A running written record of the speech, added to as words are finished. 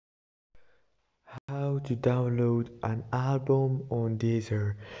how to download an album on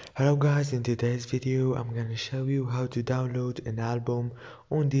Deezer. Hello guys, in today's video I'm gonna show you how to download an album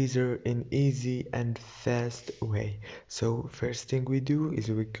on Deezer in easy and fast way. So first thing we do is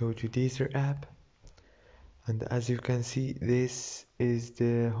we go to Deezer app, and as you can see this is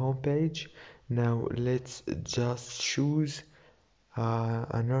the home page. Now let's just choose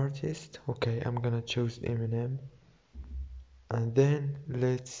an artist. Okay, I'm gonna choose Eminem, and then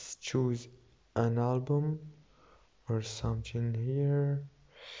let's choose an album or something here.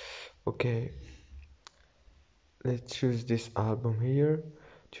 Okay, let's choose this album here,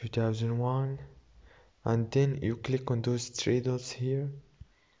 2001, and then you click on those three dots here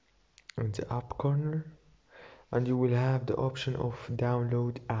in the up corner, and you will have the option of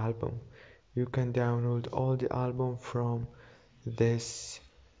download album. You can download all the album from this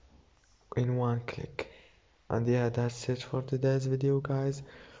in one click. And yeah, that's it for today's video guys.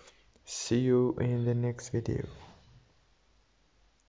 See you in the next video.